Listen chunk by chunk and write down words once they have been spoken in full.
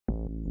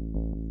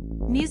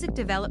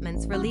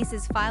MusicDevelopments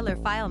releases Fyler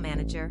File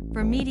Manager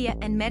for media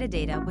and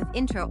metadata with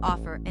intro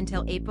offer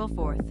until April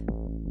 4th.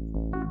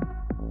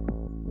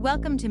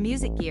 Welcome to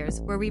Music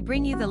Gears, where we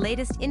bring you the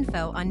latest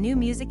info on new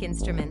music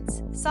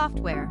instruments,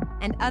 software,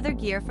 and other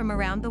gear from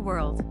around the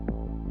world.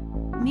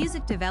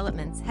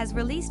 MusicDevelopments has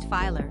released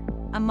Fyler,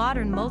 a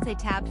modern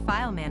multi-tabbed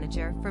file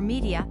manager for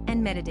media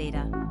and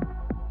metadata.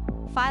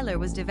 Fyler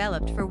was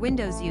developed for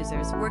Windows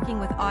users working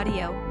with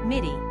audio,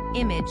 MIDI,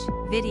 image,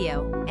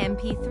 video,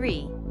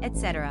 MP3,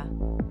 etc.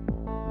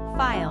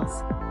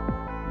 Files.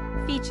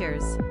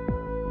 Features.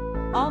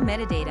 All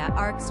metadata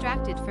are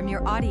extracted from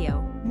your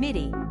audio,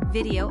 MIDI,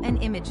 video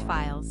and image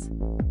files.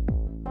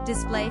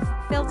 Display,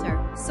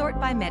 filter, sort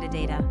by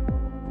metadata.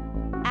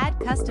 Add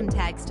custom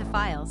tags to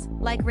files,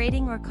 like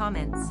rating or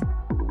comments.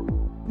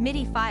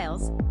 MIDI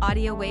files,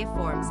 audio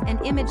waveforms and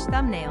image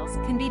thumbnails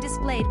can be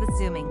displayed with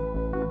zooming.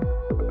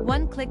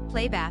 One-click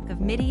playback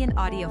of MIDI and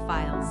audio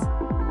files.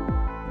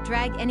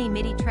 Drag any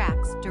MIDI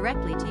tracks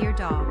directly to your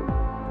DAW.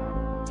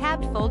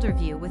 Tabbed folder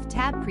view with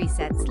tab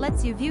presets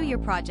lets you view your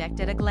project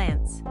at a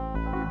glance.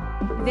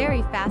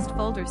 Very fast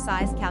folder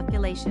size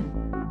calculation.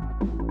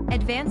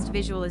 Advanced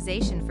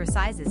visualization for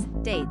sizes,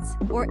 dates,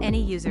 or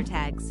any user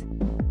tags.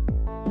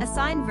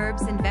 Assign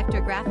verbs and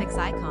vector graphics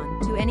icon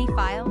to any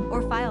file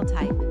or file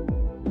type.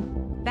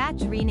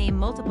 Batch rename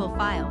multiple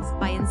files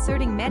by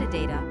inserting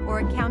metadata or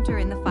a counter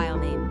in the file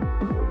name.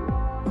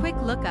 Quick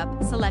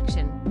lookup,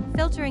 selection,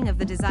 filtering of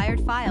the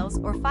desired files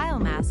or file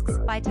masks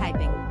by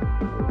typing.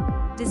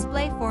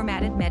 Display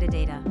formatted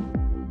metadata.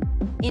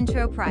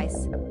 Intro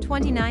price,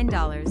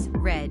 $29,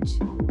 reg.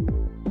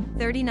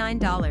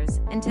 $39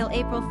 until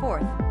April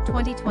 4th,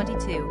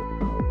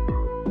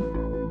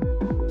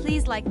 2022.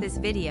 Please like this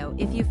video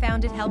if you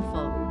found it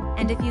helpful,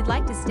 and if you'd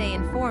like to stay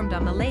informed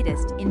on the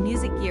latest in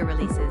music gear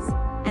releases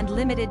and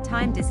limited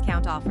time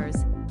discount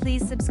offers,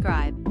 please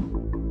subscribe.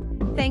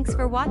 Thanks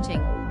for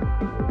watching.